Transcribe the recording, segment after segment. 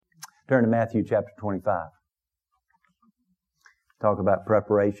Turn to Matthew chapter 25. Talk about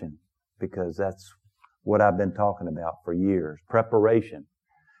preparation, because that's what I've been talking about for years. Preparation.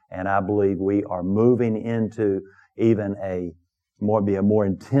 And I believe we are moving into even a more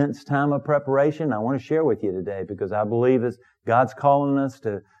intense time of preparation. I want to share with you today, because I believe God's calling us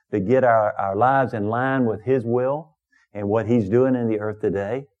to get our lives in line with His will and what He's doing in the earth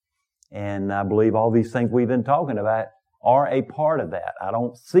today. And I believe all these things we've been talking about are a part of that. I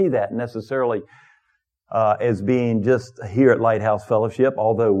don't see that necessarily as being just here at Lighthouse Fellowship,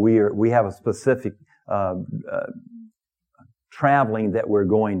 although we have a specific traveling that we're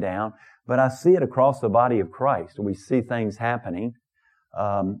going down. But I see it across the body of Christ. We see things happening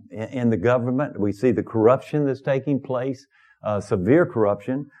in the government. We see the corruption that's taking place, severe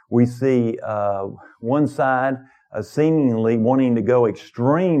corruption. We see one side seemingly wanting to go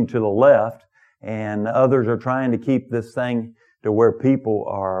extreme to the left, and others are trying to keep this thing to where people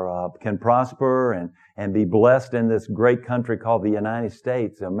can prosper and be blessed in this great country called the United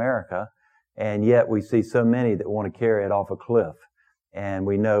States, America. And yet we see so many that want to carry it off a cliff. And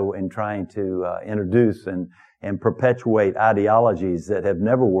we know in trying to introduce and perpetuate ideologies that have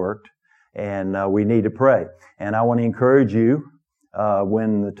never worked. And we need to pray. And I want to encourage you,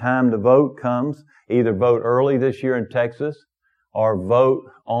 when the time to vote comes, either vote early this year in Texas or vote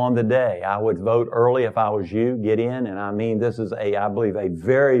on the day. I would vote early if I was you. Get in. And I mean, this is I believe, a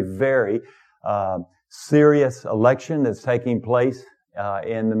very, very serious election that's taking place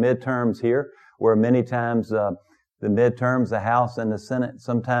in the midterms here, where many times the midterms, the House and the Senate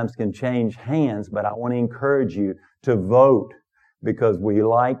sometimes can change hands. But I want to encourage you to vote, because we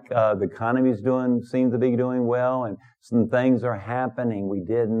like the economy's seems to be doing well, and some things are happening. We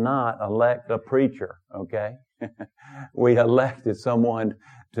did not elect a preacher, okay? We elected someone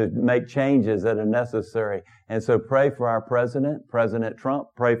to make changes that are necessary. And so pray for our president, President Trump.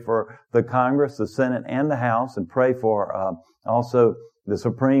 Pray for the Congress, the Senate, and the House, and pray for also the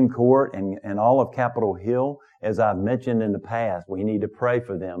Supreme Court and all of Capitol Hill. As I've mentioned in the past, we need to pray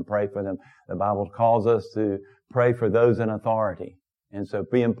for them. Pray for them. The Bible calls us to pray for those in authority. And so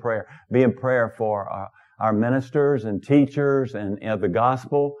be in prayer. Be in prayer for our ministers and teachers and the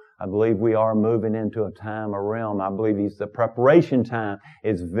gospel. I believe we are moving into a time, a realm. I believe the preparation time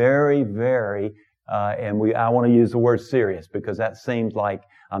is very, very, I want to use the word serious, because that seems like,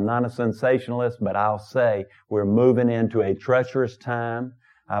 I'm not a sensationalist, but I'll say we're moving into a treacherous time.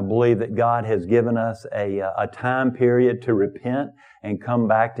 I believe that God has given us a time period to repent and come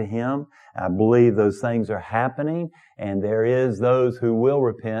back to Him. I believe those things are happening, and there is those who will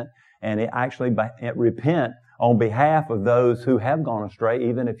repent, and repent on behalf of those who have gone astray,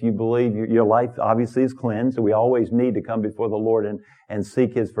 even if you believe your life obviously is cleansed. So we always need to come before the Lord and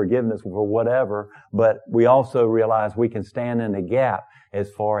seek His forgiveness for whatever. But we also realize we can stand in the gap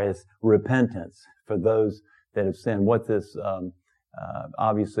as far as repentance for those that have sinned. What this,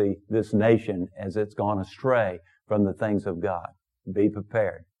 obviously, this nation, as it's gone astray from the things of God. Be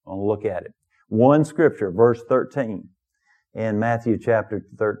prepared. I'll look at it. One scripture, verse 13, in Matthew chapter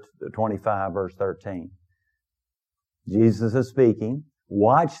 25, verse 13. Jesus is speaking.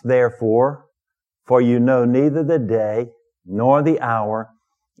 Watch therefore, for you know neither the day nor the hour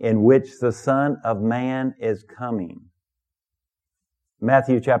in which the Son of Man is coming.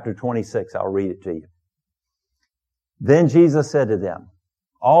 Matthew chapter 26, I'll read it to you. Then Jesus said to them,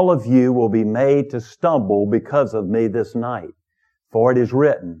 all of you will be made to stumble because of me this night. For it is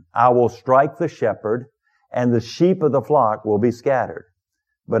written, I will strike the shepherd, and the sheep of the flock will be scattered.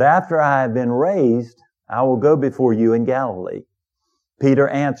 But after I have been raised, I will go before you in Galilee. Peter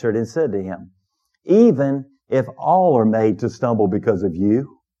answered and said to him, even if all are made to stumble because of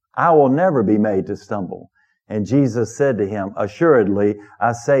you, I will never be made to stumble. And Jesus said to him, assuredly,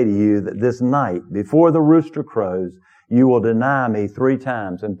 I say to you that this night, before the rooster crows, you will deny me 3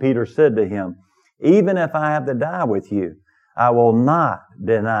 times. And Peter said to him, even if I have to die with you, I will not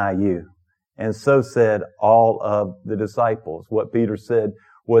deny you. And so said all of the disciples. What Peter said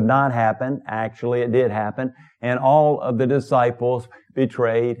would not happen. Actually, it did happen. And all of the disciples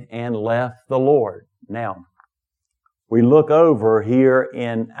betrayed and left the Lord. Now, we look over here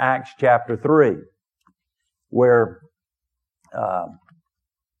in Acts chapter 3, where,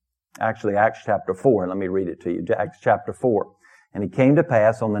 Acts chapter 4. Let me read it to you. Acts chapter 4. And it came to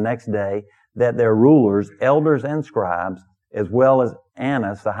pass on the next day that their rulers, elders, and scribes, as well as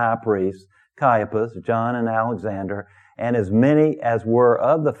Annas the high priest, Caiaphas, John, and Alexander, and as many as were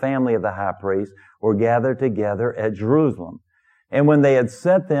of the family of the high priest, were gathered together at Jerusalem. And when they had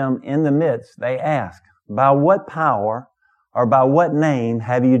set them in the midst, they asked, by what power or by what name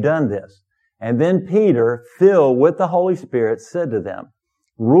have you done this? And then Peter, filled with the Holy Spirit, said to them,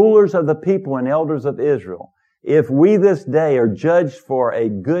 rulers of the people and elders of Israel, if we this day are judged for a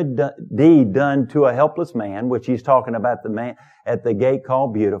good deed done to a helpless man, which he's talking about the man at the gate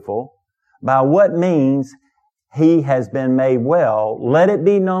called Beautiful, by what means he has been made well, let it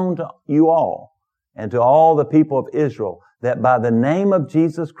be known to you all and to all the people of Israel that by the name of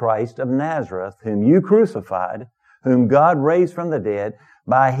Jesus Christ of Nazareth, whom you crucified, whom God raised from the dead,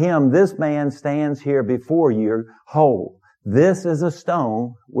 by him this man stands here before you whole. This is a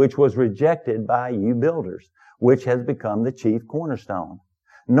stone which was rejected by you builders, which has become the chief cornerstone.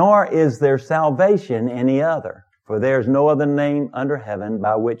 Nor is there salvation in any other, for there is no other name under heaven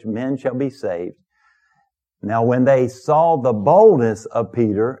by which men shall be saved. Now when they saw the boldness of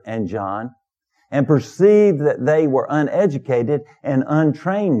Peter and John, and perceived that they were uneducated and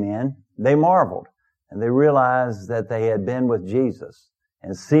untrained men, they marveled, and they realized that they had been with Jesus.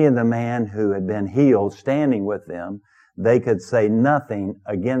 And seeing the man who had been healed standing with them, they could say nothing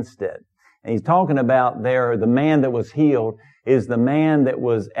against it. And he's talking about there, the man that was healed is the man that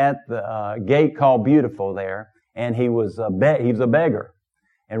was at the gate called Beautiful there, and he was a beggar.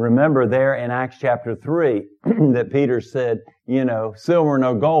 And remember there in Acts chapter 3 that Peter said, silver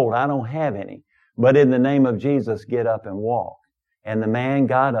no gold, I don't have any. But in the name of Jesus, get up and walk. And the man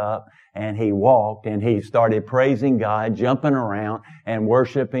got up and he walked and he started praising God, jumping around and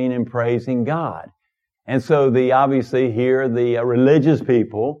worshiping and praising God. And so obviously here, the religious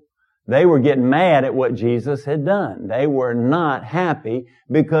people, they were getting mad at what Jesus had done. They were not happy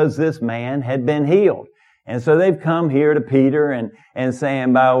because this man had been healed. And so they've come here to Peter and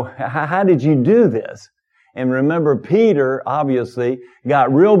saying, how did you do this? And remember, Peter obviously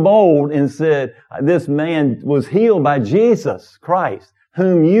got real bold and said, this man was healed by Jesus Christ,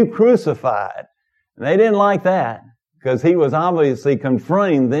 whom you crucified. And they didn't like that because he was obviously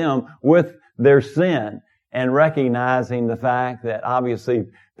confronting them with their sin and recognizing the fact that obviously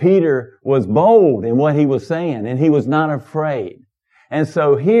Peter was bold in what he was saying and he was not afraid. And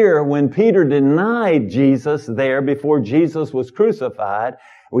so here, when Peter denied Jesus there before Jesus was crucified,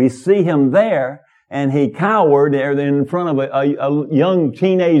 we see him there and he cowered there in front of a young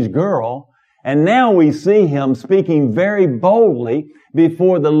teenage girl. And now we see him speaking very boldly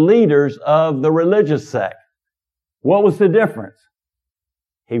before the leaders of the religious sect. What was the difference?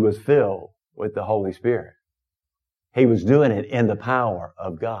 He was filled with the Holy Spirit. He was doing it in the power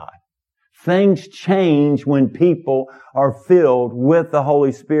of God. Things change when people are filled with the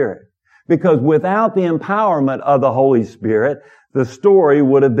Holy Spirit. Because without the empowerment of the Holy Spirit, the story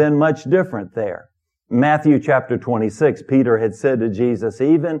would have been much different there. Matthew chapter 26, Peter had said to Jesus,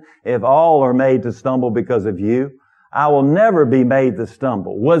 even if all are made to stumble because of you, I will never be made to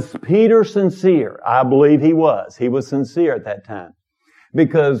stumble. Was Peter sincere? I believe he was. He was sincere at that time.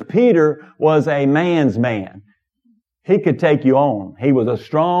 Because Peter was a man's man. He could take you on. He was a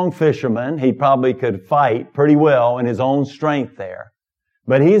strong fisherman. He probably could fight pretty well in his own strength there.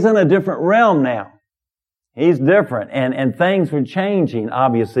 But he's in a different realm now. He's different. And things were changing,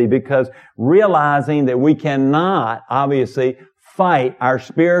 obviously, because realizing that we cannot, obviously, fight our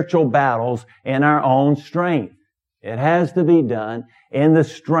spiritual battles in our own strength. It has to be done in the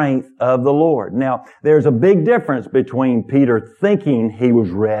strength of the Lord. Now, there's a big difference between Peter thinking he was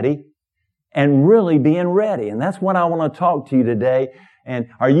ready and really being ready. And that's what I want to talk to you today. And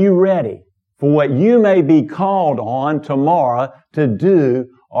are you ready for what you may be called on tomorrow to do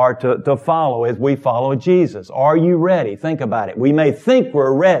or to follow as we follow Jesus? Are you ready? Think about it. We may think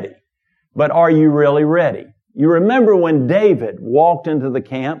we're ready, but are you really ready? You remember when David walked into the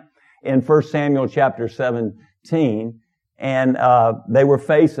camp in 1 Samuel chapter 17, and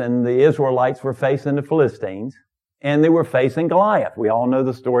the Israelites were facing the Philistines, and they were facing Goliath. We all know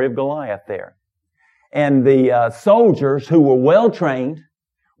the story of Goliath there. And the soldiers who were well-trained,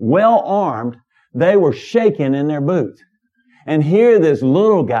 well-armed, they were shaking in their boots. And here this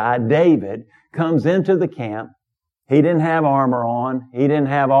little guy, David, comes into the camp. He didn't have armor on. He didn't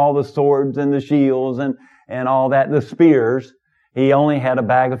have all the swords and the shields and all that, the spears. He only had a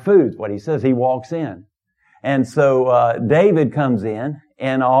bag of food, what he says. He walks in. And so David comes in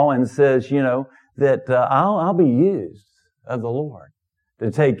and says, that I'll be used of the Lord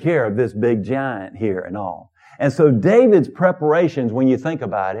to take care of this big giant here and all. And so David's preparations, when you think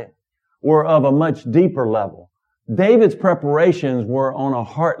about it, were of a much deeper level. David's preparations were on a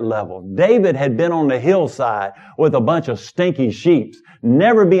heart level. David had been on the hillside with a bunch of stinky sheep,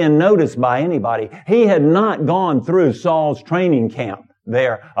 never being noticed by anybody. He had not gone through Saul's training camp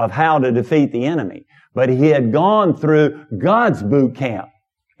there of how to defeat the enemy, but he had gone through God's boot camp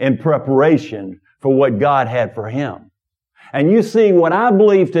in preparation for what God had for him. And you see, what I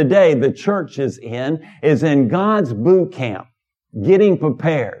believe today the church is in God's boot camp. getting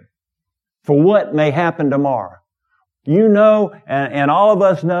prepared for what may happen tomorrow. You know, and all of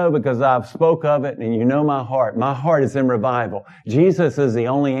us know because I've spoke of it, and you know my heart. My heart is in revival. Jesus is the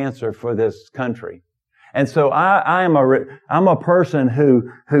only answer for this country. And so I'm a person who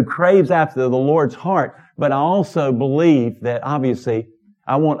craves after the Lord's heart, but I also believe that obviously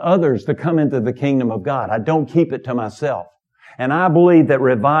I want others to come into the kingdom of God. I don't keep it to myself. And I believe that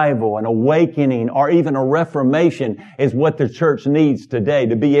revival, an awakening, or even a reformation is what the church needs today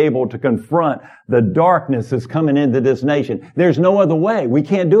to be able to confront the darkness that's coming into this nation. There's no other way. We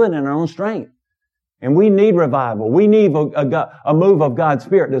can't do it in our own strength. And we need revival. We need a move of God's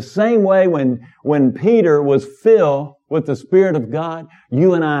Spirit. The same way when Peter was filled with the Spirit of God,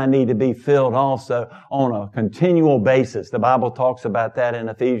 you and I need to be filled also on a continual basis. The Bible talks about that in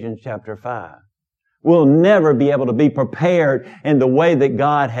Ephesians chapter 5. We'll never be able to be prepared in the way that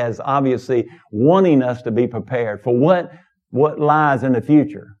God has obviously wanting us to be prepared for what lies in the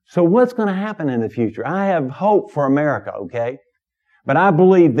future. So what's going to happen in the future? I have hope for America, okay? But I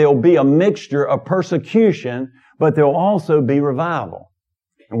believe there'll be a mixture of persecution, but there'll also be revival.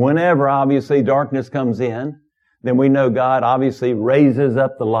 And whenever obviously darkness comes in, then we know God obviously raises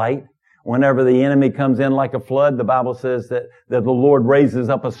up the light. Whenever the enemy comes in like a flood, the Bible says that the Lord raises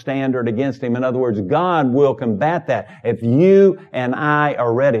up a standard against him. In other words, God will combat that if you and I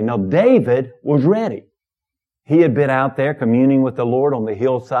are ready. Now, David was ready. He had been out there communing with the Lord on the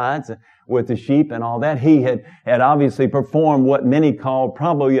hillsides with the sheep and all that. He had obviously performed what many called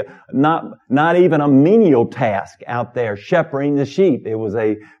probably not even a menial task out there, shepherding the sheep. It was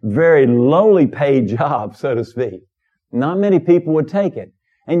a very lowly paid job, so to speak. Not many people would take it.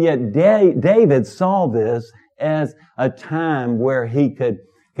 And yet David saw this as a time where he could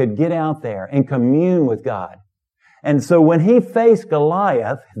get out there and commune with God. And so when he faced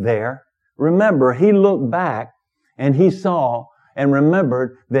Goliath there, remember, he looked back and he saw and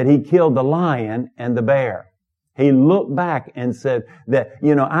remembered that he killed the lion and the bear. He looked back and said that,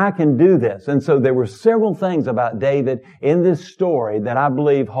 I can do this. And so there were several things about David in this story that I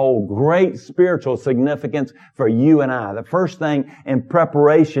believe hold great spiritual significance for you and I. The first thing in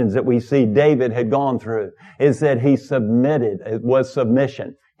preparations that we see David had gone through is that he submitted. It was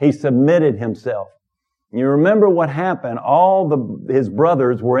submission. He submitted himself. You remember what happened? His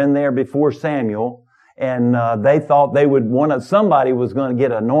brothers were in there before Samuel, and they thought somebody was going to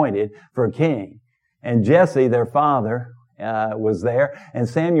get anointed for king. And Jesse, their father, was there. And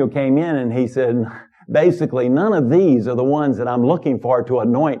Samuel came in and he said, basically, none of these are the ones that I'm looking for to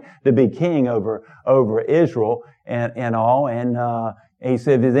anoint to be king over Israel and all. And he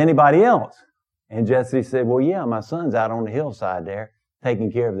said, is anybody else? And Jesse said, well, yeah, my son's out on the hillside there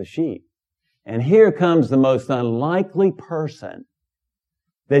taking care of the sheep. And here comes the most unlikely person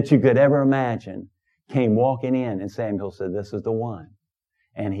that you could ever imagine came walking in. And Samuel said, this is the one.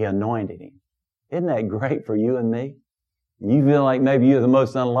 And he anointed him. Isn't that great for you and me? You feel like maybe you're the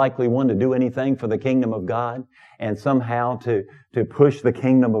most unlikely one to do anything for the kingdom of God and somehow to push the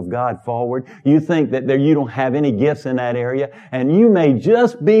kingdom of God forward. You think that you don't have any gifts in that area, and you may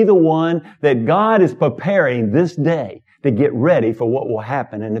just be the one that God is preparing this day to get ready for what will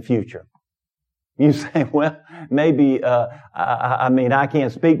happen in the future. You say, well, maybe, I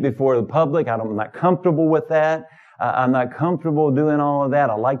can't speak before the public. I'm not comfortable with that. I'm not comfortable doing all of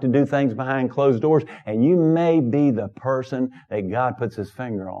that. I like to do things behind closed doors. And you may be the person that God puts His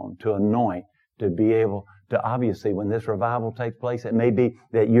finger on to anoint, to be able to, obviously, when this revival takes place, it may be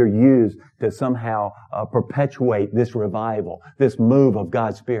that you're used to somehow perpetuate this revival, this move of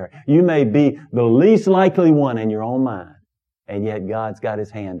God's Spirit. You may be the least likely one in your own mind, and yet God's got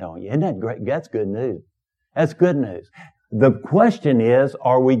His hand on you. Isn't that great? That's good news. That's good news. The question is,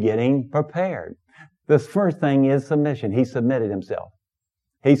 are we getting prepared? The first thing is submission. He submitted himself.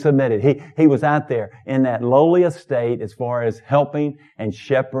 He submitted. He was out there in that lowly estate as far as helping and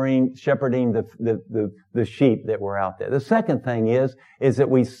shepherding the sheep that were out there. The second thing is that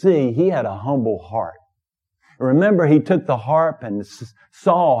we see he had a humble heart. Remember, he took the harp, and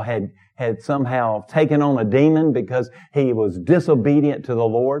Saul had somehow taken on a demon because he was disobedient to the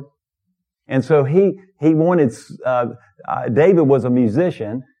Lord. And so he wanted, David was a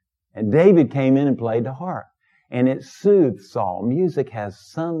musician, and David came in and played the harp. And it soothed Saul. Music has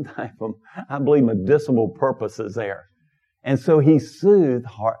some type of, I believe, medicinal purposes there. And so he soothed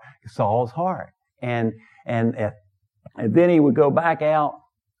Saul's heart. And then he would go back out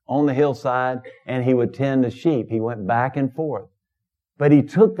on the hillside and he would tend the sheep. He went back and forth. But he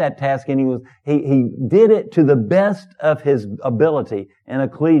took that task and he did it to the best of his ability. In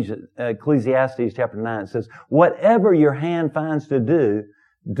Ecclesiastes chapter 9, it says, whatever your hand finds to do,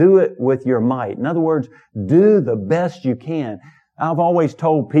 do it with your might. In other words, do the best you can. I've always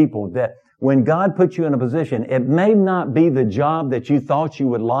told people that when God puts you in a position, it may not be the job that you thought you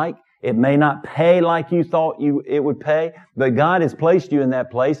would like. It may not pay like you thought it would pay, but God has placed you in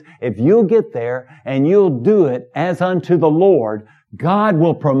that place. If you'll get there and you'll do it as unto the Lord, God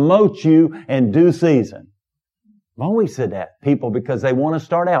will promote you in due season. I've always said that. People, because they want to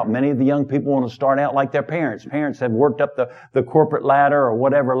start out. Many of the young people want to start out like their parents. Parents have worked up the corporate ladder or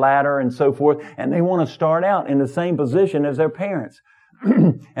whatever ladder and so forth, and they want to start out in the same position as their parents.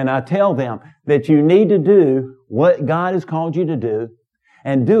 And I tell them that you need to do what God has called you to do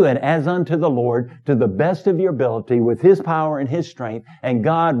and do it as unto the Lord to the best of your ability with His power and His strength, and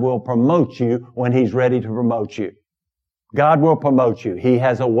God will promote you when He's ready to promote you. God will promote you. He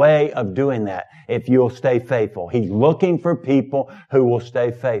has a way of doing that if you'll stay faithful. He's looking for people who will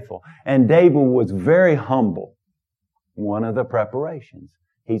stay faithful. And David was very humble. One of the preparations.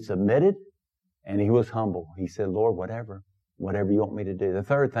 He submitted and he was humble. He said, Lord, whatever you want me to do. The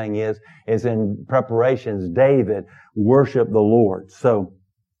third thing is in preparations, David worshiped the Lord. So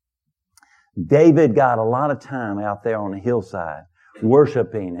David got a lot of time out there on the hillside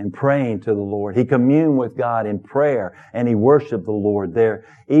worshiping and praying to the Lord. He communed with God in prayer and he worshiped the Lord there,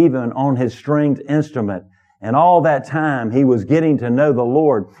 even on his stringed instrument. And all that time he was getting to know the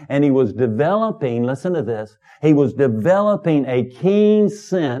Lord, and he was developing, listen to this, he was developing a keen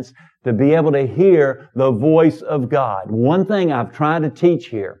sense to be able to hear the voice of God. One thing I've tried to teach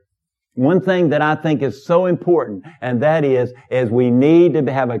here, one thing that I think is so important, and that is we need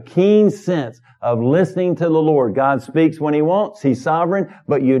to have a keen sense of listening to the Lord. God speaks when He wants. He's sovereign,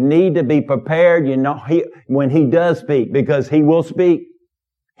 but you need to be prepared, when He does speak, because He will speak.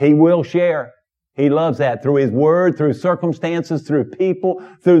 He will share. He loves that through His Word, through circumstances, through people,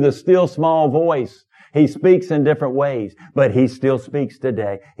 through the still small voice. He speaks in different ways, but He still speaks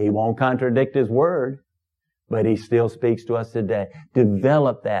today. He won't contradict His Word, but He still speaks to us today.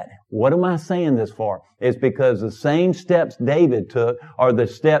 Develop that. What am I saying this for? It's because the same steps David took are the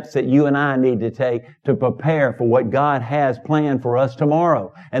steps that you and I need to take to prepare for what God has planned for us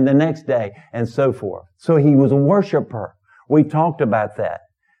tomorrow and the next day and so forth. So he was a worshiper. We talked about that.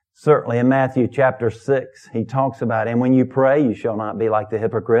 Certainly in Matthew chapter 6, he talks about, and when you pray, you shall not be like the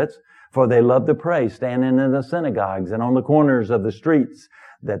hypocrites, for they love to pray, standing in the synagogues and on the corners of the streets,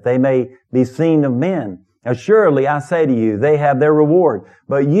 that they may be seen of men. Assuredly, I say to you, they have their reward.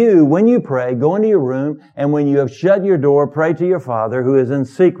 But you, when you pray, go into your room, and when you have shut your door, pray to your Father who is in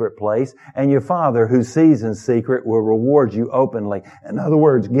secret place, and your Father who sees in secret will reward you openly. In other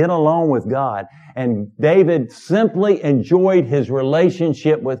words, get along with God. And David simply enjoyed his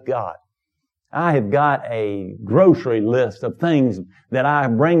relationship with God. I have got a grocery list of things that I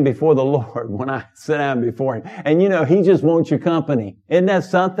bring before the Lord when I sit down before Him. And He just wants your company. Isn't that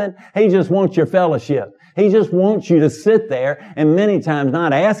something? He just wants your fellowship. He just wants you to sit there, and many times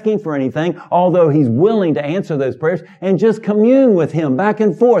not asking for anything, although He's willing to answer those prayers, and just commune with Him back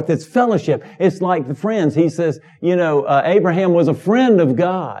and forth. It's fellowship. It's like the friends. He says, Abraham was a friend of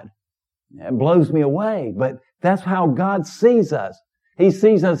God. It blows me away, but that's how God sees us. He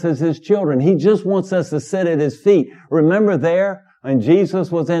sees us as His children. He just wants us to sit at His feet. Remember there when Jesus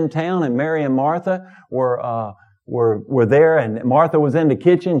was in town and Mary and Martha were there, and Martha was in the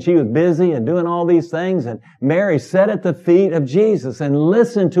kitchen. She was busy and doing all these things, and Mary sat at the feet of Jesus and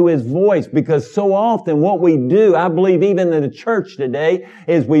listened to His voice, because so often what we do, I believe even in the church today,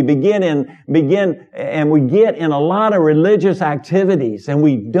 is we begin and we get in a lot of religious activities, and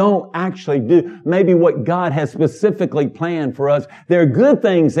we don't actually do maybe what God has specifically planned for us. There are good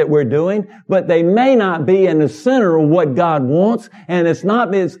things that we're doing, but they may not be in the center of what God wants, and it's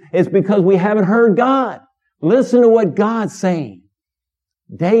because we haven't heard God. Listen to what God's saying.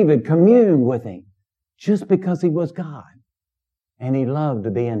 David communed with Him just because he was God. And he loved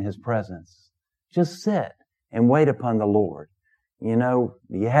to be in His presence. Just sit and wait upon the Lord. You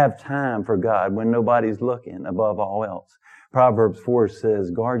have time for God when nobody's looking above all else. Proverbs 4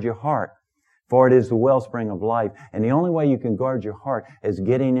 says, guard your heart, for it is the wellspring of life. And the only way you can guard your heart is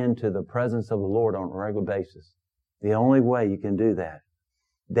getting into the presence of the Lord on a regular basis. The only way you can do that.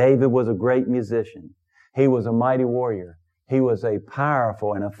 David was a great musician. He was a mighty warrior. He was a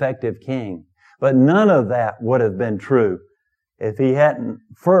powerful and effective king. But none of that would have been true if he hadn't,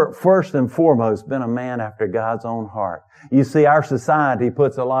 first and foremost, been a man after God's own heart. You see, our society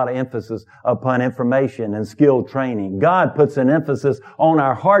puts a lot of emphasis upon information and skilled training. God puts an emphasis on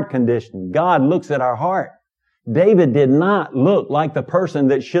our heart condition. God looks at our heart. David did not look like the person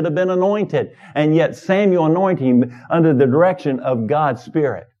that should have been anointed, and yet Samuel anointed him under the direction of God's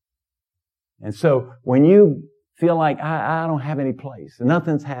Spirit. And so when you feel like I don't have any place.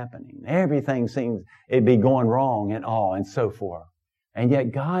 Nothing's happening. Everything seems it'd be going wrong and all and so forth. And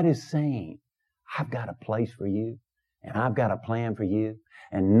yet God is saying, I've got a place for you and I've got a plan for you.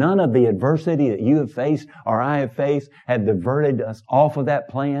 And none of the adversity that you have faced or I have faced have diverted us off of that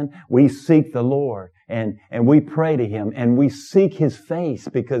plan. We seek the Lord and we pray to Him and we seek His face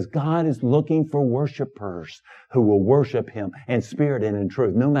because God is looking for worshipers who will worship Him in spirit and in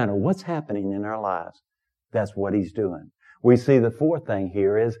truth. No matter what's happening in our lives, that's what He's doing. We see the fourth thing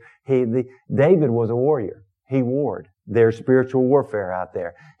here is David was a warrior. He warred. There's spiritual warfare out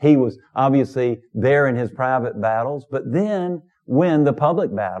there. He was obviously there in his private battles, but then when the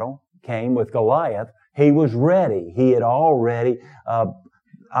public battle came with Goliath, he was ready. He had already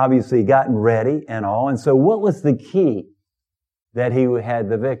obviously gotten ready and all. And so what was the key that he had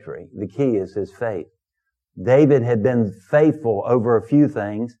the victory? The key is his faith. David had been faithful over a few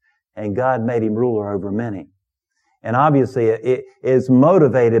things, and God made him ruler over many. And obviously it is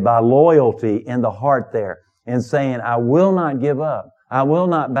motivated by loyalty in the heart there and saying, I will not give up. I will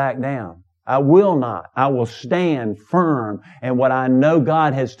not back down. I will not. I will stand firm in what I know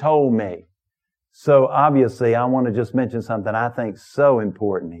God has told me. So obviously I want to just mention something I think so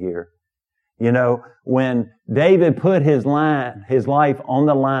important here. You know, when David put his life on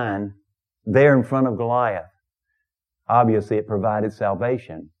the line there in front of Goliath, obviously it provided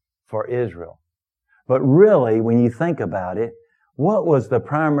salvation for Israel. But really, when you think about it, what was the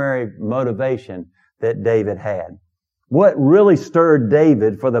primary motivation that David had? What really stirred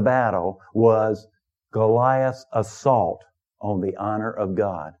David for the battle was Goliath's assault on the honor of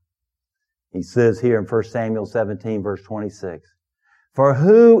God. He says here in 1 Samuel 17, verse 26, For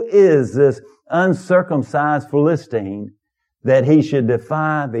who is this uncircumcised Philistine that he should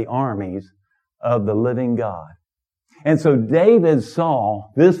defy the armies of the living God? And so David saw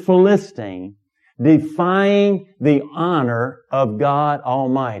this Philistine defying the honor of God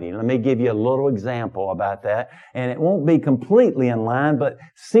Almighty. Let me give you a little example about that. And it won't be completely in line, but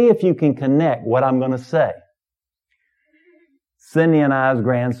see if you can connect what I'm going to say. Cindy and I's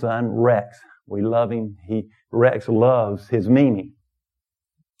grandson, Rex. We love him. Rex loves his Mimi.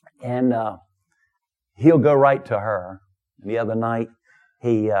 And he'll go right to her. The other night,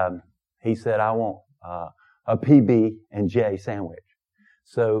 he said, I want a PB&J sandwich.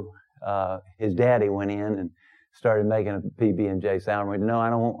 So his daddy went in and started making a PB&J sandwich. No, I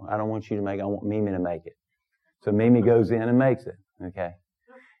don't want you to make it. I want Mimi to make it. So Mimi goes in and makes it. Okay.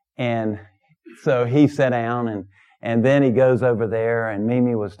 And so he sat down and then he goes over there and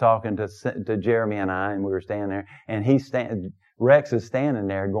Mimi was talking to Jeremy and I, and we were standing there, and Rex is standing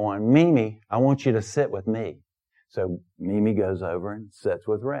there going, Mimi, I want you to sit with me. So Mimi goes over and sits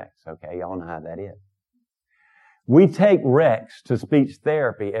with Rex. Okay. Y'all know how that is. We take Rex to speech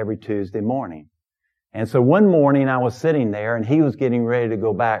therapy every Tuesday morning. And so one morning I was sitting there and he was getting ready to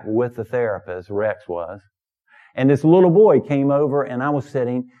go back with the therapist, Rex was. And this little boy came over and I was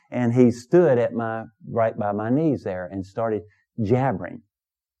sitting and he stood right by my knees there and started jabbering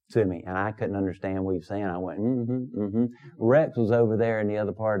to me. And I couldn't understand what he was saying. I went, Rex was over there in the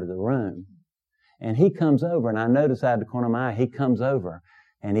other part of the room. And he comes over and I noticed out of the corner of my eye, he comes over.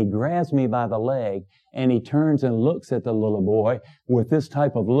 And he grabs me by the leg and he turns and looks at the little boy with this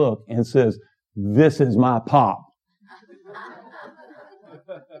type of look and says, this is my pop.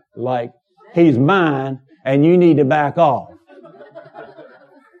 Like, he's mine and you need to back off.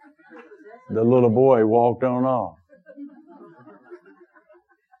 The little boy walked on off.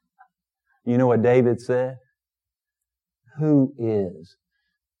 You know what David said? Who is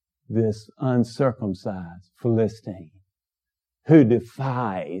this uncircumcised Philistine who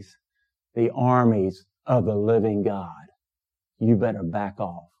defies the armies of the living God? You better back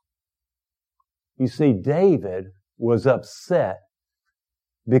off. You see, David was upset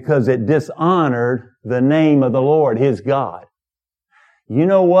because it dishonored the name of the Lord, his God. You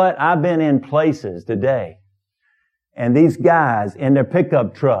know what? I've been in places today, and these guys in their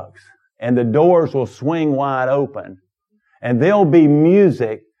pickup trucks, and the doors will swing wide open, and there'll be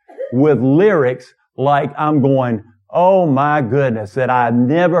music with lyrics like I'm going, oh my goodness, that I've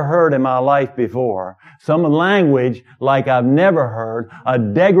never heard in my life before. Some language like I've never heard. A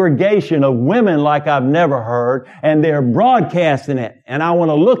degradation of women like I've never heard. And they're broadcasting it. And I want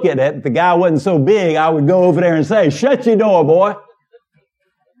to look at it. If the guy wasn't so big, I would go over there and say, shut your door, boy.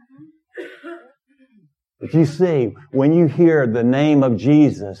 But you see, when you hear the name of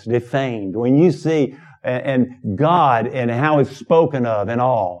Jesus defamed, when you see and God and how it's spoken of and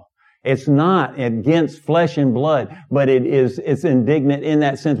all, it's not against flesh and blood, but it's indignant in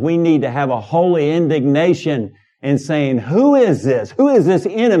that sense. We need to have a holy indignation in saying, who is this? Who is this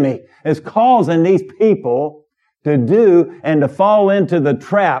enemy that's causing these people to do and to fall into the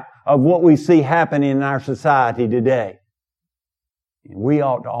trap of what we see happening in our society today. We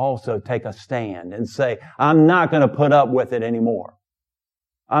ought to also take a stand and say, I'm not going to put up with it anymore.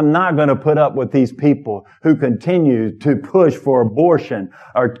 I'm not going to put up with these people who continue to push for abortion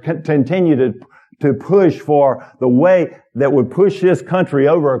or continue to push for the way that would push this country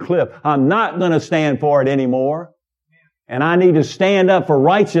over a cliff. I'm not going to stand for it anymore. And I need to stand up for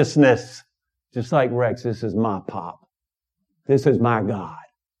righteousness. Just like Rex, this is my pop. This is my God.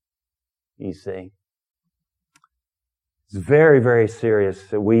 You see. It's very, very serious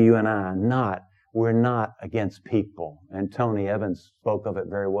that you and I we're not against people. And Tony Evans spoke of it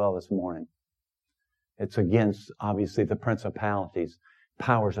very well this morning. It's against, obviously, the principalities,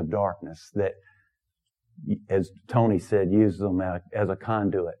 powers of darkness that, as Tony said, uses them as a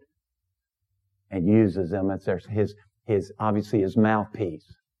conduit and uses them as his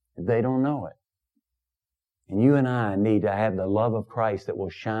mouthpiece. They don't know it. And you and I need to have the love of Christ that will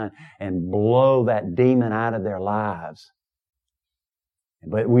shine and blow that demon out of their lives.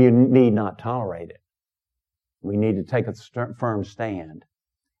 But we need not tolerate it. We need to take a firm stand.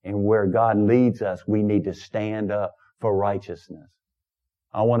 And where God leads us, we need to stand up for righteousness.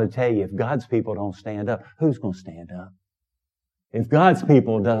 I want to tell you, if God's people don't stand up, who's going to stand up? If God's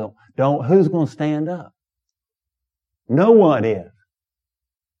people don't, who's going to stand up? No one is.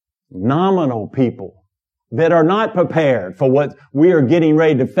 Nominal people that are not prepared for what we are getting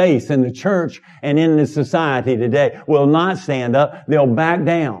ready to face in the church and in the society today will not stand up. They'll back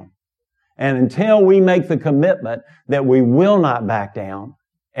down. And until we make the commitment that we will not back down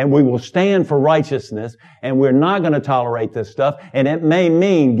and we will stand for righteousness and we're not going to tolerate this stuff, and it may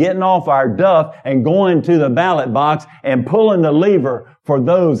mean getting off our duff and going to the ballot box and pulling the lever for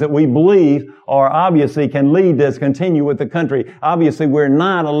those that we believe or obviously can lead this, continue with the country. Obviously, we're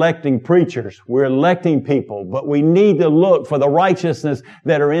not electing preachers. We're electing people, but we need to look for the righteousness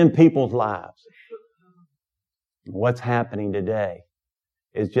that are in people's lives. What's happening today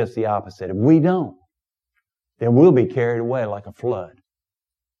is just the opposite. If we don't, then we'll be carried away like a flood.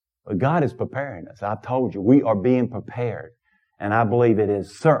 But God is preparing us. I've told you, we are being prepared. And I believe it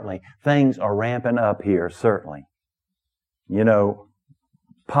is certainly, things are ramping up here, certainly. You know,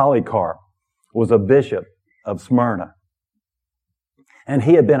 Polycarp was a bishop of Smyrna. And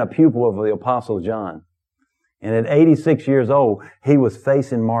he had been a pupil of the Apostle John. And at 86 years old, he was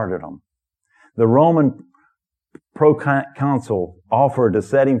facing martyrdom. The Roman proconsul offered to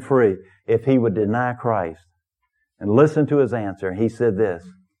set him free if he would deny Christ. And listen to his answer. He said this,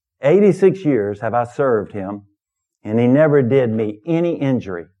 86 years have I served him, and he never did me any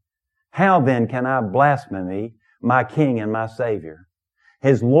injury. How then can I blaspheme my King and my Savior?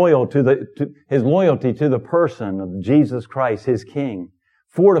 His loyalty to the person of Jesus Christ, his King,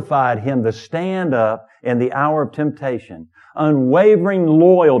 fortified him to stand up in the hour of temptation. Unwavering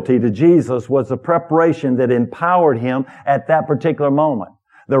loyalty to Jesus was the preparation that empowered him at that particular moment.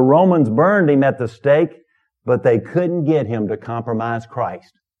 The Romans burned him at the stake, but they couldn't get him to compromise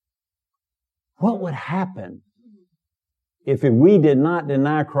Christ. What would happen if we did not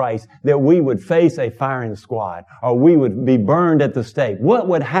deny Christ, that we would face a firing squad or we would be burned at the stake? What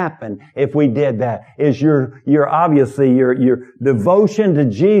would happen if we did that? Is your devotion to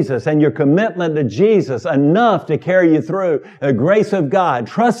Jesus and your commitment to Jesus enough to carry you through the grace of God,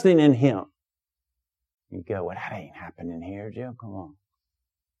 trusting in Him? You go, well, that ain't happening here, Jim. Come on.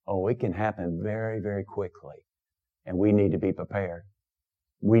 Oh, it can happen very, very quickly. And we need to be prepared.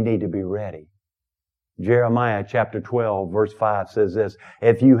 We need to be ready. Jeremiah chapter 12 verse 5 says this,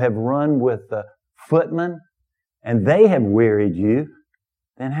 if you have run with the footmen and they have wearied you,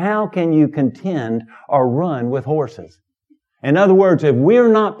 then how can you contend or run with horses? In other words, if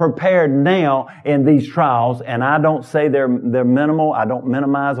we're not prepared now in these trials, and I don't say they're minimal, I don't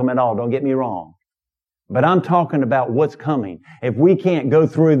minimize them at all, don't get me wrong. But I'm talking about what's coming. If we can't go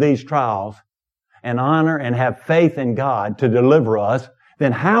through these trials and honor and have faith in God to deliver us,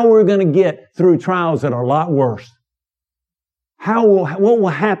 then how are we going to get through trials that are a lot worse? What will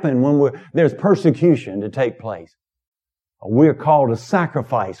happen when there's persecution to take place? We're called to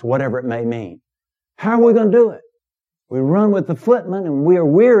sacrifice, whatever it may mean. How are we going to do it? We run with the footmen and we are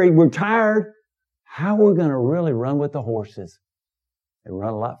weary, we're tired. How are we going to really run with the horses? They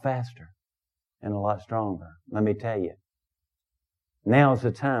run a lot faster and a lot stronger. Let me tell you. Now is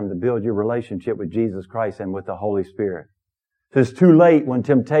the time to build your relationship with Jesus Christ and with the Holy Spirit. It's too late when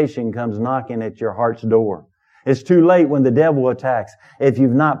temptation comes knocking at your heart's door. It's too late when the devil attacks if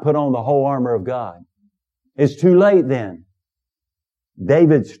you've not put on the whole armor of God. It's too late then.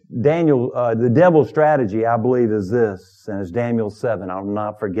 The devil's strategy, I believe, is this, and it's Daniel 7. I'll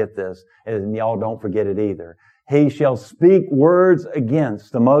not forget this, and y'all don't forget it either. He shall speak words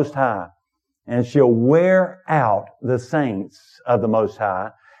against the Most High, and shall wear out the saints of the Most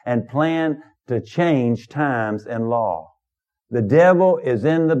High, and plan to change times and law. The devil is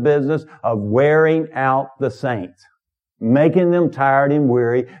in the business of wearing out the saints, making them tired and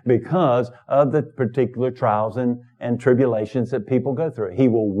weary because of the particular trials and tribulations that people go through. He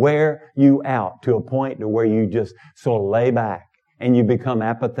will wear you out to a point to where you just sort of lay back and you become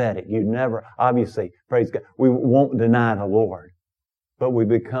apathetic. You never, obviously, praise God, we won't deny the Lord, but we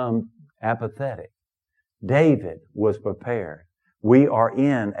become apathetic. David was prepared. We are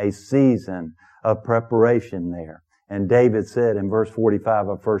in a season of preparation there. And David said in verse 45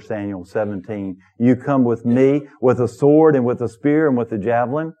 of 1 Samuel 17, you come with me with a sword and with a spear and with a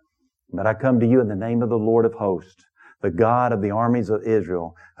javelin, but I come to you in the name of the Lord of hosts, the God of the armies of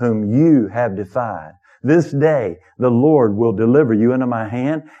Israel, whom you have defied. This day the Lord will deliver you into my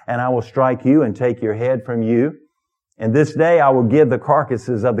hand, and I will strike you and take your head from you. And this day I will give the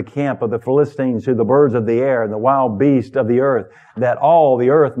carcasses of the camp of the Philistines to the birds of the air and the wild beasts of the earth, that all the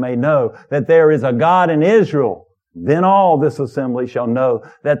earth may know that there is a God in Israel. Then all this assembly shall know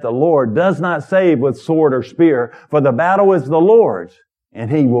that the Lord does not save with sword or spear, for the battle is the Lord's, and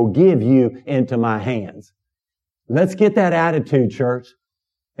He will give you into my hands. Let's get that attitude, church.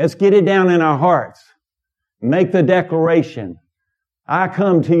 Let's get it down in our hearts. Make the declaration. I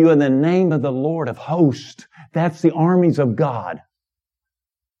come to you in the name of the Lord of hosts. That's the armies of God.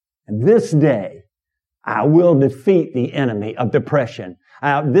 And this day, I will defeat the enemy of depression.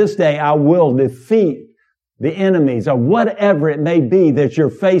 This day, I will defeat the enemies or whatever it may be that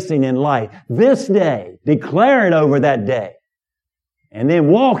you're facing in life. This day, declare it over that day. And then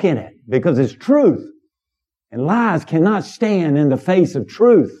walk in it because it's truth. And lies cannot stand in the face of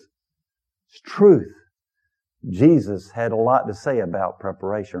truth. It's truth. Jesus had a lot to say about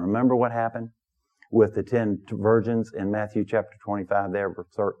preparation. Remember what happened with the 10 virgins in Matthew chapter 25 there, verse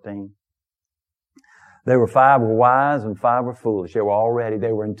 13? They were 5 were wise and 5 were foolish. They were all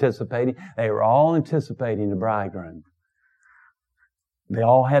anticipating the bridegroom. They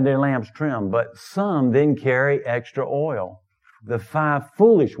all had their lamps trimmed, but some didn't carry extra oil. The 5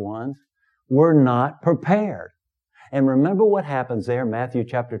 foolish ones were not prepared. And remember what happens there, Matthew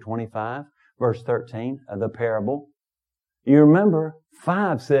chapter 25, verse 13 of the parable. You remember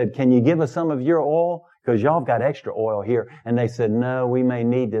 5 said, can you give us some of your oil? Because y'all have got extra oil here. And they said, no, we may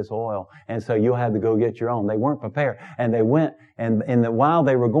need this oil. And so you'll have to go get your own. They weren't prepared. And they went, and while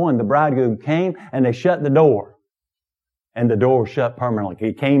they were going, the bridegroom came and they shut the door. And the door was shut permanently.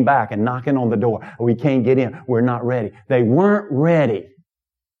 He came back and knocking on the door. We can't get in. We're not ready. They weren't ready.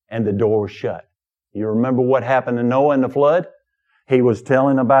 And the door was shut. You remember what happened to Noah in the flood? He was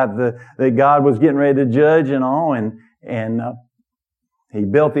telling about that God was getting ready to judge and all. And he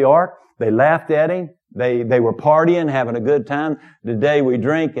built the ark. They laughed at him. They were partying, having a good time. Today we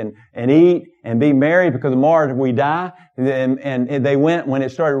drink and eat and be merry because tomorrow we die. And they went when it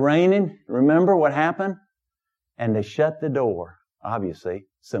started raining. Remember what happened? And they shut the door. Obviously,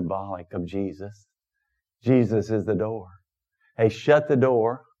 symbolic of Jesus. Jesus is the door. They shut the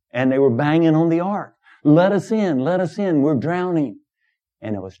door and they were banging on the ark. Let us in, let us in. We're drowning.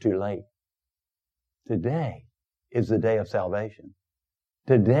 And it was too late. Today is the day of salvation.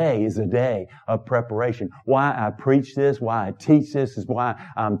 Today is a day of preparation. Why I preach this, why I teach this, is why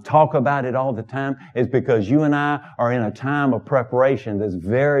I talk about it all the time, is because you and I are in a time of preparation that's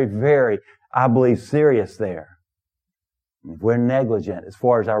very, very, I believe, serious there. If we're negligent as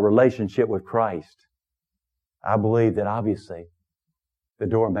far as our relationship with Christ, I believe that obviously the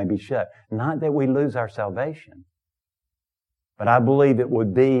door may be shut. Not that we lose our salvation, but I believe it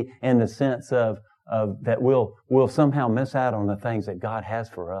would be in the sense of that we'll somehow miss out on the things that God has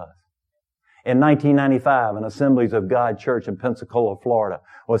for us. In 1995, an Assemblies of God church in Pensacola, Florida,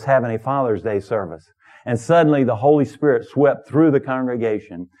 was having a Father's Day service. And suddenly the Holy Spirit swept through the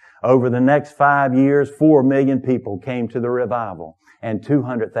congregation. Over the next 5 years, 4 million people came to the revival, and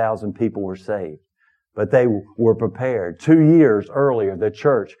 200,000 people were saved. But they were prepared. 2 years earlier, the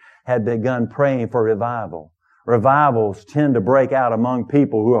church had begun praying for revival. Revivals tend to break out among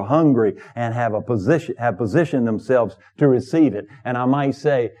people who are hungry and have positioned themselves to receive it. And I might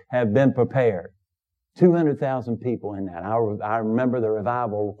say, have been prepared. 200,000 people in that. I remember the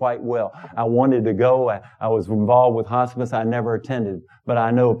revival quite well. I wanted to go. I was involved with hospice. I never attended, but I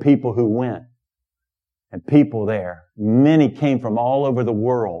know people who went. And people there, many came from all over the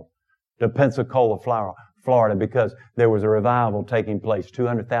world to Pensacola, Florida, because there was a revival taking place.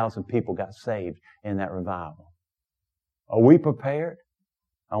 200,000 people got saved in that revival. Are we prepared?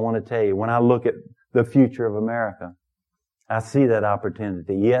 I want to tell you, when I look at the future of America, I see that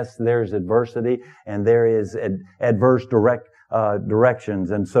opportunity. Yes, there's adversity and there is adverse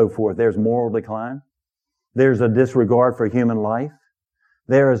directions and so forth. There's moral decline. There's a disregard for human life.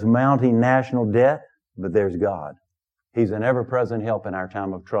 There is mounting national debt, but there's God. He's an ever-present help in our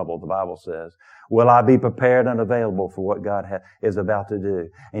time of trouble, the Bible says. Will I be prepared and available for what God is about to do?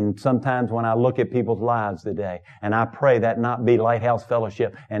 And sometimes when I look at people's lives today, and I pray that not be Lighthouse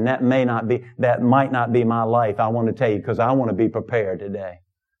Fellowship, and that might not be my life, I want to tell you, because I want to be prepared today.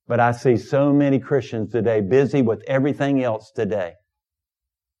 But I see so many Christians today busy with everything else today.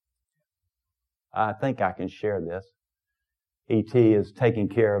 I think I can share this. E.T. is taking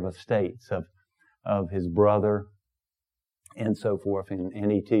care of estates of his brother and so forth,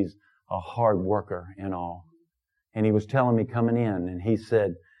 and E.T.'s a hard worker and all. And he was telling me coming in, and he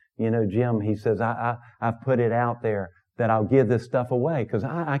said, you know, Jim, he says, I've put it out there that I'll give this stuff away because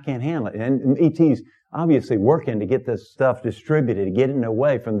I can't handle it. And E.T.'s obviously working to get this stuff distributed, to get it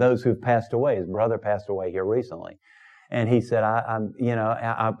away from those who've passed away. His brother passed away here recently. And he said,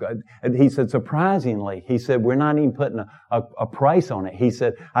 he said, surprisingly, he said, we're not even putting a price on it. He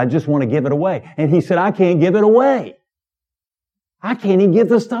said, I just want to give it away. And he said, I can't give it away. I can't even give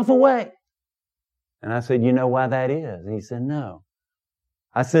the stuff away. And I said, you know why that is? And he said, no.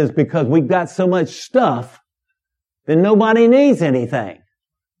 I says, because we've got so much stuff that nobody needs anything.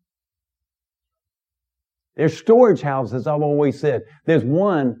 There's storage houses, I've always said. There's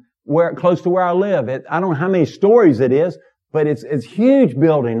one close to where I live. I don't know how many stories it is, but it's huge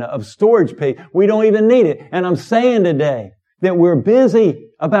building of storage. We don't even need it. And I'm saying today that we're busy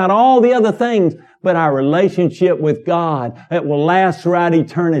about all the other things, but our relationship with God that will last throughout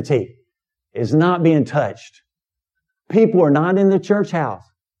eternity is not being touched. People are not in the church house.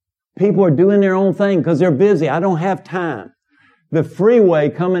 People are doing their own thing because they're busy. I don't have time. The freeway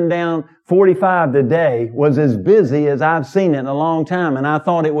coming down 45 today was as busy as I've seen it in a long time, and I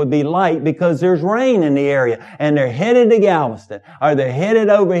thought it would be light because there's rain in the area, and they're headed to Galveston, or they're headed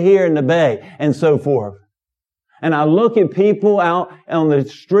over here in the Bay, and so forth. And I look at people out on the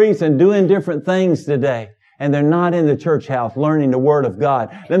streets and doing different things today, and they're not in the church house learning the Word of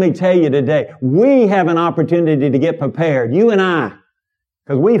God. Let me tell you today, we have an opportunity to get prepared, you and I,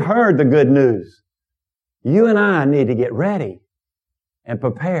 because we've heard the good news. You and I need to get ready and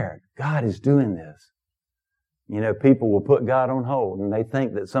prepared. God is doing this. You know, people will put God on hold and they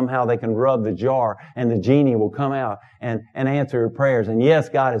think that somehow they can rub the jar and the genie will come out and answer prayers. And yes,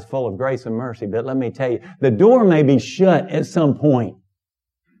 God is full of grace and mercy, but let me tell you, the door may be shut at some point.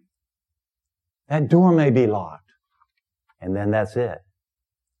 That door may be locked. And then that's it.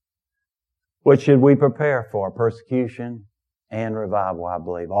 What should we prepare for? Persecution and revival, I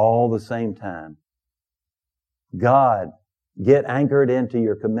believe, all the same time. God, get anchored into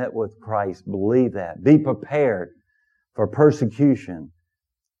your commitment with Christ. Believe that. Be prepared for persecution.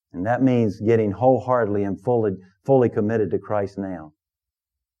 And that means getting wholeheartedly and fully committed to Christ now.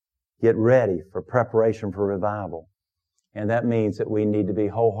 Get ready for preparation for revival. And that means that we need to be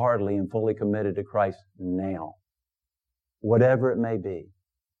wholeheartedly and fully committed to Christ now. Whatever it may be.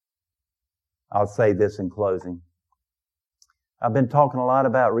 I'll say this in closing. I've been talking a lot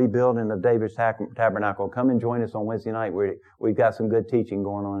about rebuilding of David's Tabernacle. Come and join us on Wednesday night. We've got some good teaching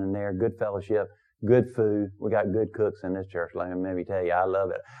going on in there, good fellowship, good food. We got good cooks in this church. Let me tell you, I love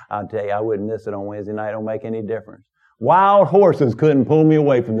it. I'll tell you, I wouldn't miss it on Wednesday night. It don't make any difference. Wild horses couldn't pull me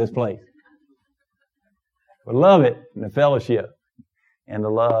away from this place. But love it, and the fellowship, and the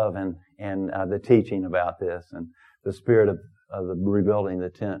love, and the teaching about this, and the spirit of the rebuilding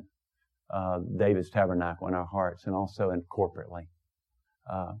the tent. David's Tabernacle in our hearts and also in corporately.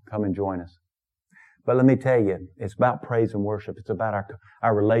 Come and join us. But let me tell you, it's about praise and worship. It's about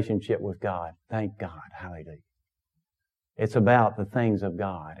our relationship with God. Thank God. Hallelujah. It's about the things of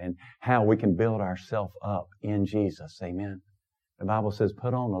God and how we can build ourselves up in Jesus. Amen. The Bible says,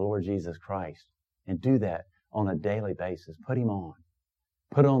 put on the Lord Jesus Christ and do that on a daily basis. Put Him on.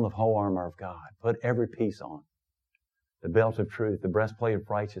 Put on the whole armor of God. Put every piece on. The belt of truth, the breastplate of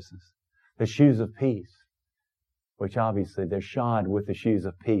righteousness, the shoes of peace, which obviously they're shod with the shoes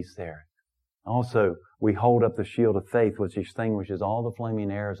of peace there. Also, we hold up the shield of faith, which extinguishes all the flaming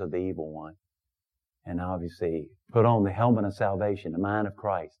arrows of the evil one. And obviously, put on the helmet of salvation, the mind of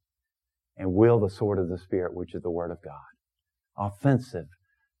Christ, and wield the sword of the Spirit, which is the Word of God. Offensive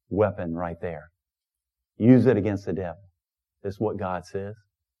weapon right there. Use it against the devil. This is what God says.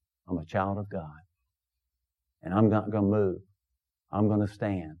 I'm a child of God. And I'm not going to move. I'm going to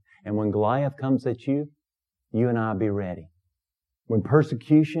stand. And when Goliath comes at you, you and I be ready. When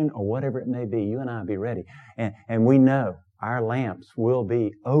persecution or whatever it may be, you and I be ready. And we know our lamps will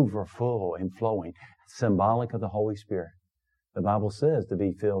be overfull and flowing, symbolic of the Holy Spirit. The Bible says to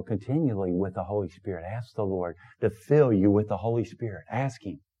be filled continually with the Holy Spirit. Ask the Lord to fill you with the Holy Spirit. Ask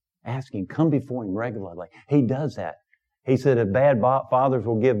Him. Ask Him. Come before Him regularly. He does that. He said if bad fathers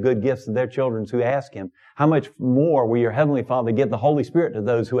will give good gifts to their children who ask Him, how much more will your Heavenly Father give the Holy Spirit to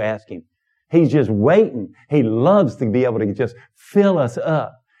those who ask Him? He's just waiting. He loves to be able to just fill us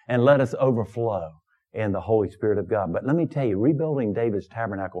up and let us overflow in the Holy Spirit of God. But let me tell you, rebuilding David's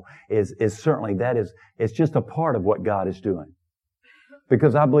tabernacle is certainly, it's just a part of what God is doing.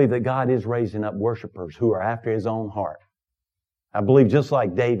 Because I believe that God is raising up worshipers who are after His own heart. I believe just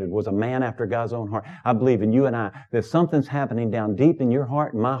like David was a man after God's own heart, I believe in you and I, that something's happening down deep in your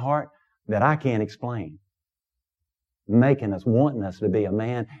heart and my heart that I can't explain. Wanting us to be a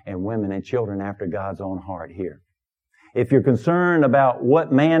man and women and children after God's own heart here. If you're concerned about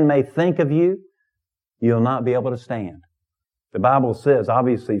what man may think of you, you'll not be able to stand. The Bible says,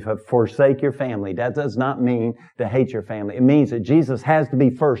 obviously, forsake your family. That does not mean to hate your family. It means that Jesus has to be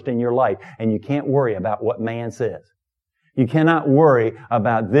first in your life, and you can't worry about what man says. You cannot worry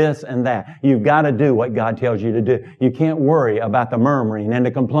about this and that. You've got to do what God tells you to do. You can't worry about the murmuring and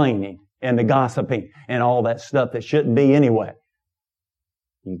the complaining and the gossiping and all that stuff that shouldn't be anyway.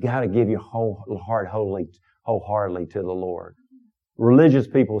 You've got to give your whole heart wholeheartedly to the Lord. Religious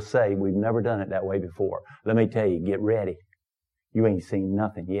people say, we've never done it that way before. Let me tell you, get ready. You ain't seen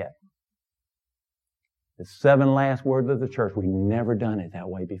nothing yet. The 7 last words of the church, we've never done it that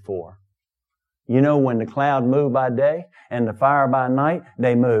way before. You know, when the cloud moved by day and the fire by night,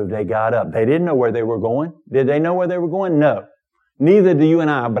 they moved, they got up. They didn't know where they were going. Did they know where they were going? No. Neither do you and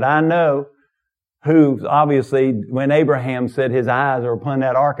I, but I know who, obviously, when Abraham said his eyes are upon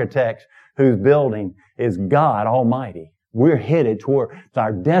that architect whose building is God Almighty. We're headed towards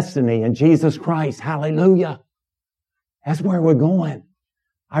our destiny in Jesus Christ. Hallelujah. That's where we're going.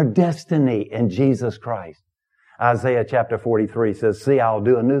 Our destiny in Jesus Christ. Isaiah chapter 43 says, see, I'll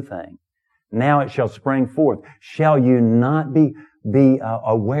do a new thing. Now it shall spring forth. Shall you not be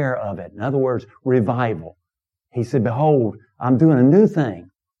aware of it? In other words, revival. He said, behold, I'm doing a new thing.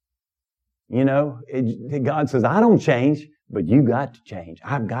 You know, God says, I don't change, but you got to change.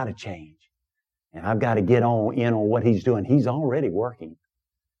 I've got to change. And I've got to get in on what He's doing. He's already working.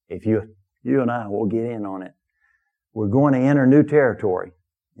 If you and I will get in on it. We're going to enter new territory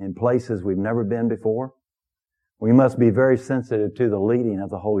in places we've never been before. We must be very sensitive to the leading of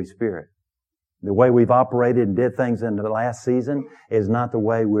the Holy Spirit. The way we've operated and did things in the last season is not the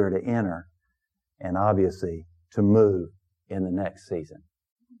way we're to enter and obviously to move in the next season.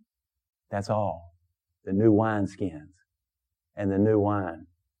 That's all. The new wineskins and the new wine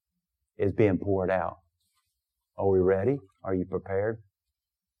is being poured out. Are we ready? Are you prepared?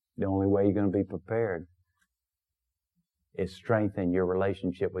 The only way you're going to be prepared is strengthen your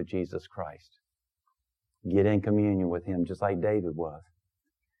relationship with Jesus Christ. Get in communion with Him just like David was.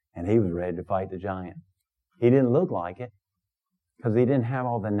 And he was ready to fight the giant. He didn't look like it because he didn't have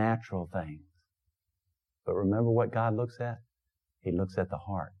all the natural things. But remember what God looks at? He looks at the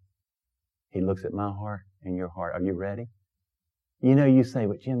heart. He looks at my heart and your heart. Are you ready? You know, you say,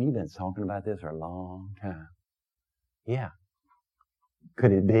 but Jim, you've been talking about this for a long time. Yeah.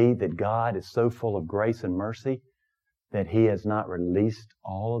 Could it be that God is so full of grace and mercy that He has not released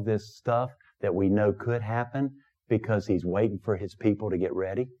all of this stuff that we know could happen because He's waiting for His people to get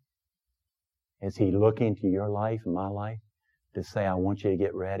ready? Is He looking to your life and my life to say, I want you to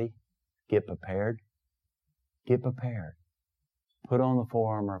get ready, get prepared? Get prepared. Put on the full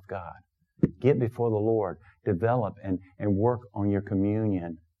armor of God. Get before the Lord. Develop and work on your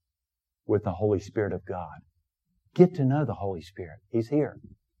communion with the Holy Spirit of God. Get to know the Holy Spirit. He's here.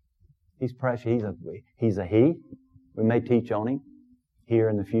 He's precious. He's a He. We may teach on Him here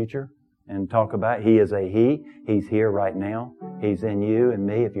in the future and talk about He is a He. He's here right now. He's in you and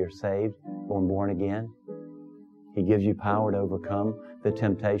me if you're saved, born again. He gives you power to overcome the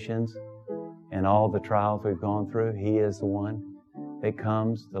temptations and all the trials we've gone through. He is the one that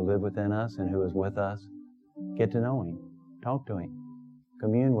comes to live within us and who is with us. Get to know Him. Talk to Him.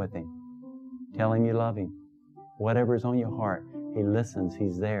 Commune with Him. Tell Him you love Him. Whatever is on your heart, He listens.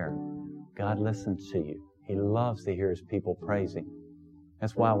 He's there. God listens to you. He loves to hear His people praise Him.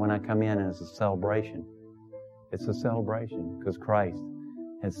 That's why when I come in and it's a celebration because Christ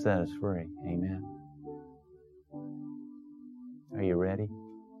has set us free. Amen. Are you ready?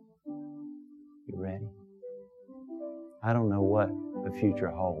 You ready? I don't know what the future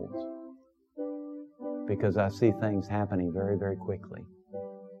holds because I see things happening very, very quickly.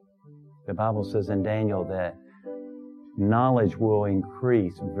 The Bible says in Daniel that knowledge will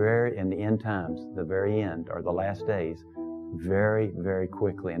increase in the end times, the very end or the last days, very, very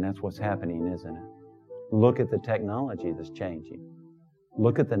quickly. And that's what's happening, isn't it? Look at the technology that's changing.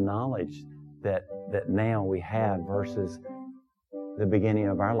 Look at the knowledge that now we have versus the beginning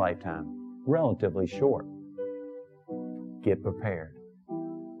of our lifetime. Relatively short. Get prepared.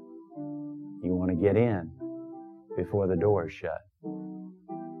 You want to get in before the door is shut.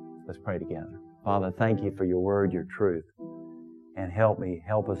 Let's pray together. Father, thank you for your word, your truth. And help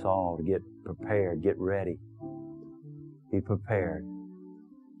us all to get prepared, get ready. Be prepared.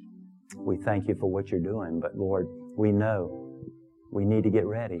 We thank you for what you're doing, but Lord, we know we need to get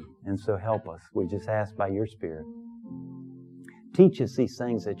ready, and so help us. We just ask by your Spirit. Teach us these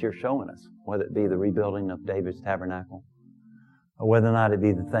things that you're showing us, whether it be the rebuilding of David's tabernacle, or whether or not it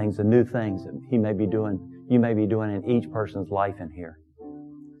be the new things that you may be doing in each person's life in here.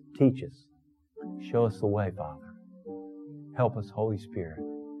 Teach us. Show us the way, Father. Help us, Holy Spirit.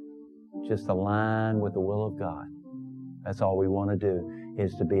 Just align with the will of God. That's all we want to do,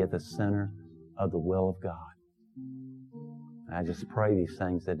 is to be at the center of the will of God. I just pray these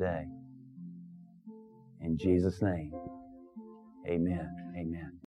things today. In Jesus' name, amen. Amen.